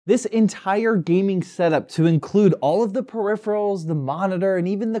This entire gaming setup, to include all of the peripherals, the monitor, and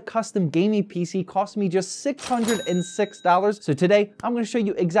even the custom gaming PC, cost me just $606. So today, I'm gonna show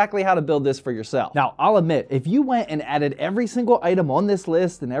you exactly how to build this for yourself. Now, I'll admit, if you went and added every single item on this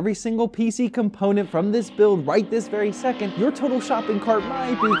list and every single PC component from this build right this very second, your total shopping cart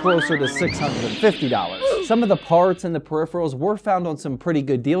might be closer to $650. Some of the parts and the peripherals were found on some pretty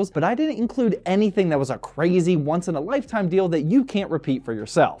good deals, but I didn't include anything that was a crazy once-in-a-lifetime deal that you can't repeat for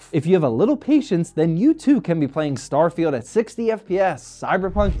yourself. If you have a little patience, then you too can be playing Starfield at 60 FPS,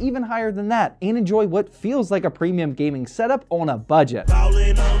 Cyberpunk even higher than that, and enjoy what feels like a premium gaming setup on a budget.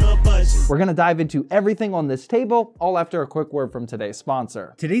 We're gonna dive into everything on this table, all after a quick word from today's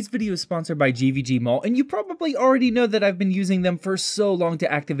sponsor. Today's video is sponsored by GVG Mall, and you probably already know that I've been using them for so long to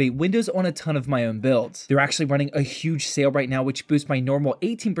activate Windows on a ton of my own builds. They're actually running a huge sale right now, which boosts my normal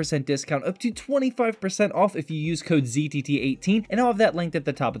 18% discount up to 25% off if you use code ZTT18, and I'll have that linked at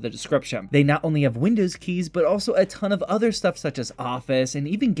the top of the description. They not only have Windows keys, but also a ton of other stuff such as Office and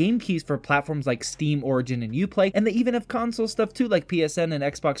even game keys for platforms like Steam, Origin, and Uplay, and they even have console stuff too, like PSN and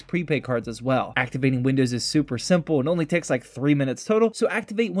Xbox prepaid cards as well. Activating Windows is super simple and only takes like 3 minutes total, so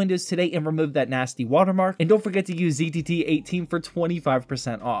activate Windows today and remove that nasty watermark, and don't forget to use ZTT18 for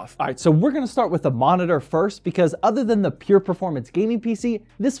 25% off. Alright, so we're gonna start with the monitor first, because other than the pure performance gaming PC,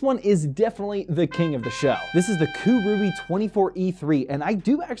 this one is definitely the king of the show. This is the Kurubi 24E3, and I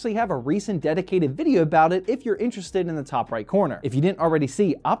do actually have a recent dedicated video about it if you're interested in the top right corner. If you didn't already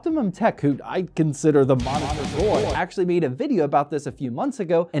see, Optimum Tech, who I consider the monitor boy, actually made a video about this a few months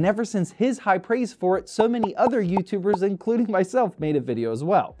ago, and ever since his high praise for it, so many other YouTubers, including myself, made a video as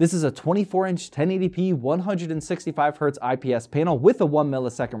well. This is a 24-inch 1080p 165Hz IPS panel with a 1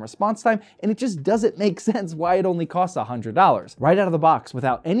 millisecond response time, and it just doesn't make sense why it only costs $100. Right out of the box,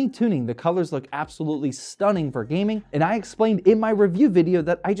 without any tuning, the colors look absolutely stunning for gaming, and I explained in my review video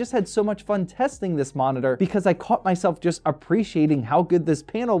that I just had so much fun testing this monitor because I caught myself just appreciating how good this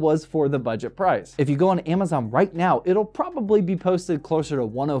panel was for the budget price. If you go on Amazon right now, it'll probably be posted closer to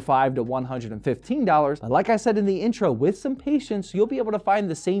 $105 to $115, but like I said in the intro, with some patience, you'll be able to find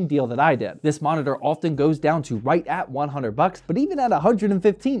the same deal that I did. This monitor often goes down to right at $100, but even at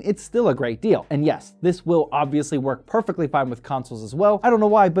 $115, it's still a great deal. And yes, this will obviously work perfectly fine with consoles as well. I don't know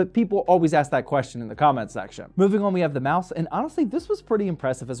why, but people always ask that question in the comment section. Moving on, we have the mouse, and honestly, this was pretty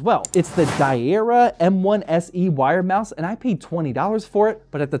impressive as well. It's the Diera M1 SE wired mouse, and I paid $20 for it,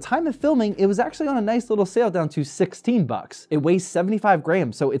 but at the time of filming, it was actually on a nice little sale down to 16 bucks. It weighs 75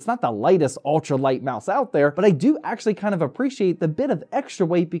 grams, so it's not the lightest ultra light mouse out there, but I do actually kind of appreciate the bit of extra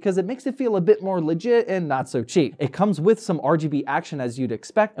weight because it makes it feel a bit more legit and not so cheap. It comes with some RGB action as you'd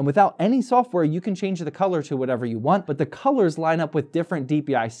expect, and without any software, you can change the color to whatever you want, but the colors line up with different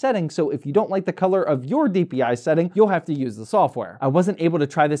DPI settings, so if you don't like the color of your DPI setting, you'll have to use the software. I wasn't able to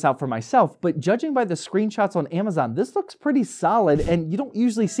try this out for myself, but judging by the screenshots on Amazon, this looks pretty solid, and you don't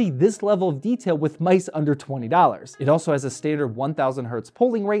usually see this level of detail with mice under $20. It also has a standard 1000 Hertz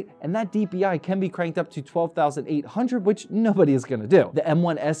polling rate, and that DPI can be cranked up to 12,800, which nobody is gonna do. The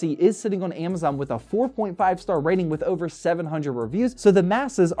M1 SE is sitting on Amazon with a 4.5-star rating with over 700 reviews, so the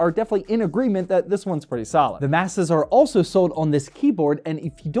masses are definitely in agreement that this one's pretty solid. The masses are also sold on this keyboard, and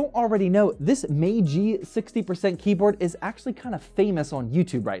if you don't already know, this Meiji 60% keyboard is actually kind of famous on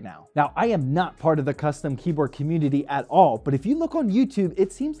YouTube right now. Now, I am not part of the custom keyboard community at all, but if you look on YouTube,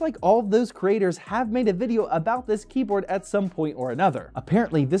 it seems like all of those creators have made a video about this keyboard at some point or another.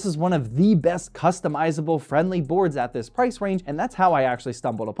 Apparently, this is one of the best customizable friendly boards at this price range, and that's how I actually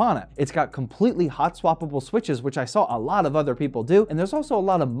stumbled upon it. It's got completely hot swappable switches, which I saw a lot of other people do, and there's also a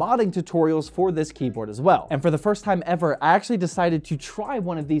lot of modding tutorials for this keyboard as well. And for the first time ever, I actually decided to try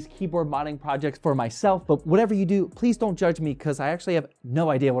one of these keyboard modding projects for myself, but whatever you do, please don't judge me because I actually have no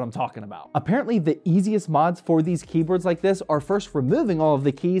idea what I'm talking about. Apparently, the easiest mods for these keyboards like this are first removing all of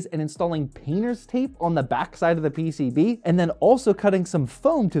the keys and installing painter's tape on the back side of the PCB, and then also cutting some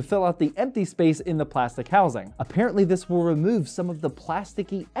foam to fill out the empty space in the plastic housing. Apparently, this will remove some of the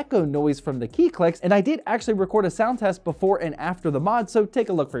plasticky echo noise from the key clicks, and I did actually record a sound test before and after the mod, so take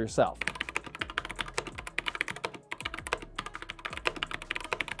a look for yourself.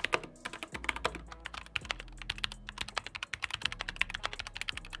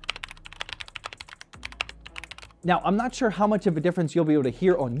 Now, I'm not sure how much of a difference you'll be able to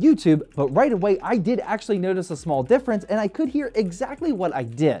hear on YouTube, but right away I did actually notice a small difference, and I could hear exactly what I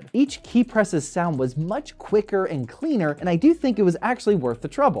did. Each key press's sound was much quicker and cleaner, and I do think it was actually worth the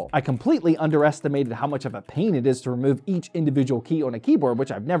trouble. I completely underestimated how much of a pain it is to remove each individual key on a keyboard,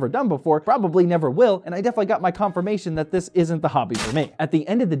 which I've never done before, probably never will, and I definitely got my confirmation that this isn't the hobby for me. At the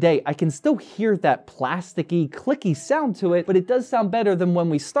end of the day, I can still hear that plasticky, clicky sound to it, but it does sound better than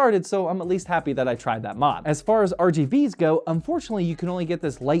when we started, so I'm at least happy that I tried that mod. As far as RGBs go, unfortunately you can only get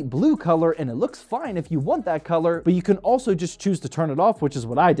this light blue color, and it looks fine if you want that color, but you can also just choose to turn it off, which is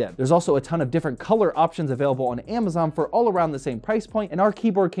what I did. There's also a ton of different color options available on Amazon for all around the same price point, and our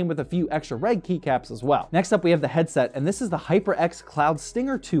keyboard came with a few extra red keycaps as well. Next up, we have the headset, and this is the HyperX Cloud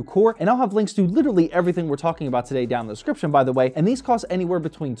Stinger 2 Core, and I'll have links to literally everything we're talking about today down in the description, by the way, and these cost anywhere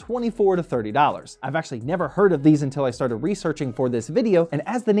between $24 to $30. I've actually never heard of these until I started researching for this video, and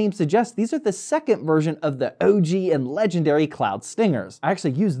as the name suggests, these are the second version of the OG and legendary Cloud Stingers. I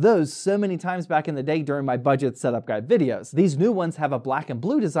actually used those so many times back in the day during my budget setup guide videos. These new ones have a black and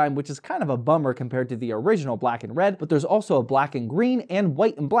blue design, which is kind of a bummer compared to the original black and red, but there's also a black and green and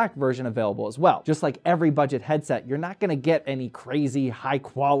white and black version available as well. Just like every budget headset, you're not gonna get any crazy high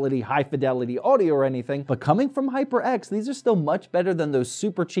quality, high fidelity audio or anything, but coming from HyperX, these are still much better than those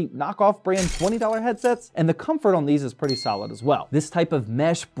super cheap knockoff brand $20 headsets, and the comfort on these is pretty solid as well. This type of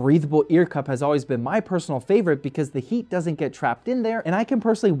mesh breathable ear cup has always been my personal favorite because the heat doesn't get trapped in there, and I can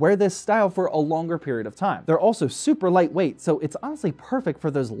personally wear this style for a longer period of time. They're also super lightweight, so it's honestly perfect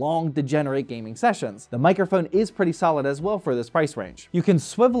for those long degenerate gaming sessions. The microphone is pretty solid as well for this price range. You can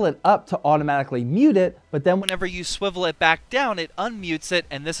swivel it up to automatically mute it, but then whenever you swivel it back down, it unmutes it,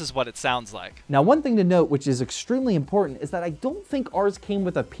 and this is what it sounds like. Now, one thing to note, which is extremely important, is that I don't think ours came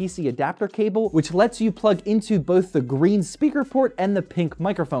with a PC adapter cable, which lets you plug into both the green speaker port and the pink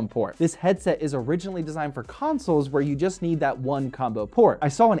microphone port. This headset is originally designed for consoles where you just need that one combo port. I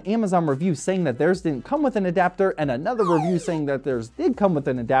saw an Amazon review saying that theirs didn't come with an adapter, and another review saying that theirs did come with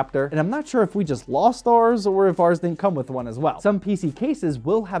an adapter, and I'm not sure if we just lost ours or if ours didn't come with one as well. Some PC cases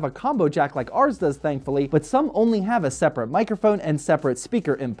will have a combo jack like ours does, thankfully, but some only have a separate microphone and separate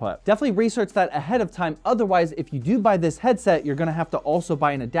speaker input. Definitely research that ahead of time, otherwise if you do buy this headset, you're gonna have to also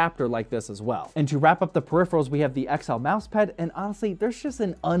buy an adapter like this as well. And to wrap up the peripherals, we have the XL mousepad, and honestly, there's just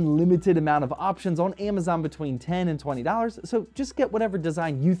an unlimited amount of options on Amazon between $10 and $20, so just get whatever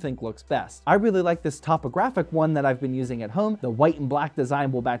design you think looks best. I really like this topographic one that I've been using at home. The white and black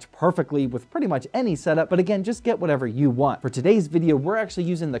design will match perfectly with pretty much any setup, but again, just get whatever you want. For today's video, we're actually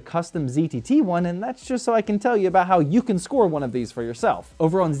using the custom ZTT one, and that's just so I can tell you about how you can score one of these for yourself.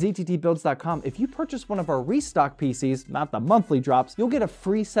 Over on zttbuilds.com, if you purchase one of our restock PCs, not the monthly drops, you'll get a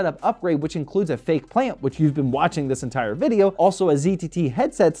free setup upgrade, which includes a fake plant, which you've been watching this entire video, also a ZTT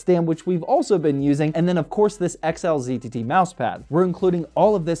headset stand, which we've also been using, and then of course this XL ZTT mousepad. We're including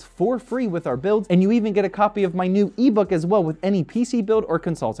all of this for free with our builds, and you even get a copy of my new ebook as well with any PC build or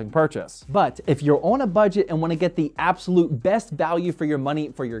consulting purchase. But if you're on a budget and want to get the absolute best value for your money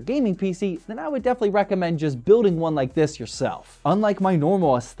for your gaming PC, then I would definitely recommend just building one like this yourself. Unlike my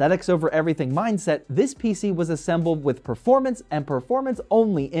normal aesthetics over everything mindset, this PC was assembled with performance and performance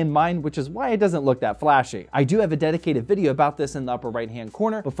only in mind, which is why it doesn't look that flashy. I do have a dedicated video about this in the upper right hand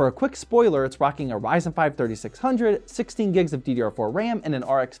corner, but for a quick spoiler, it's rocking a Ryzen 5 3600, 16 gigs of DDR4 RAM, and an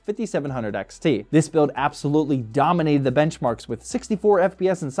RX 5700 XT. This build absolutely dominated the benchmarks with 64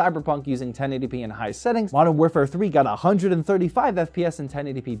 FPS in Cyberpunk using 1080p in high settings. Modern Warfare 3 got 135 FPS in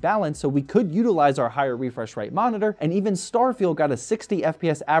 1080p balance, so we could utilize our higher refresh rate monitor, and even Starfield got a 60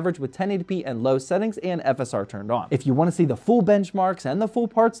 FPS average with 1080p and low settings and FSR turned on. If you want to see the full benchmarks and the full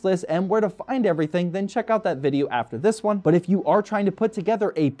parts list and where to find everything, then check out that video after this one. But if you are trying to put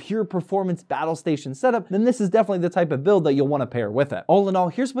together a pure performance battle station setup, then this is definitely the type of build that you'll want to pair with it. All in all,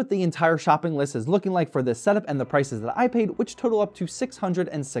 here's what the entire shopping list is looking like for this setup and the prices that I paid, which total up to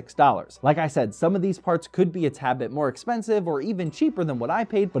 $606. Like I said, some of these parts could be a tad bit more expensive or even cheaper than what I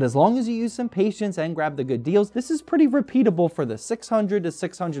paid, but as long as you use some patience and grab the good deals, this is pretty repeatable for the $600 to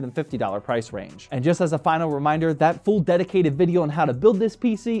 $650 price range. And just as a final reminder, that full dedicated video on how to build this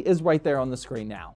PC is right there on the screen now.